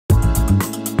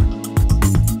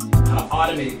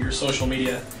automate your social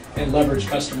media and leverage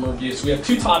customer reviews. We have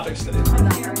two topics today.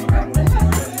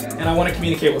 And I want to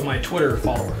communicate with my Twitter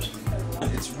followers.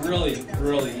 It's really,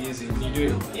 really easy when you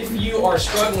do it. If you are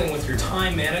struggling with your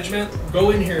time management,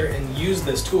 go in here and use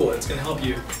this tool. It's going to help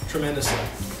you tremendously.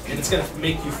 And it's going to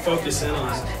make you focus in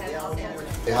on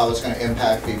how it's going to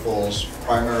impact people's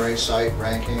primary site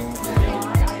ranking.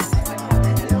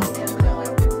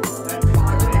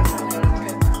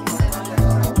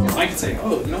 I could say,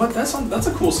 oh, you know what, that's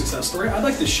a cool success story. I'd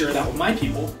like to share that with my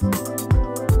people.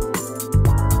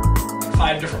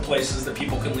 5 different places that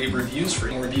people can leave reviews for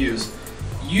reviews.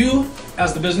 You,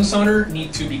 as the business owner,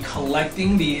 need to be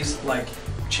collecting these like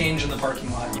change in the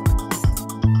parking lot.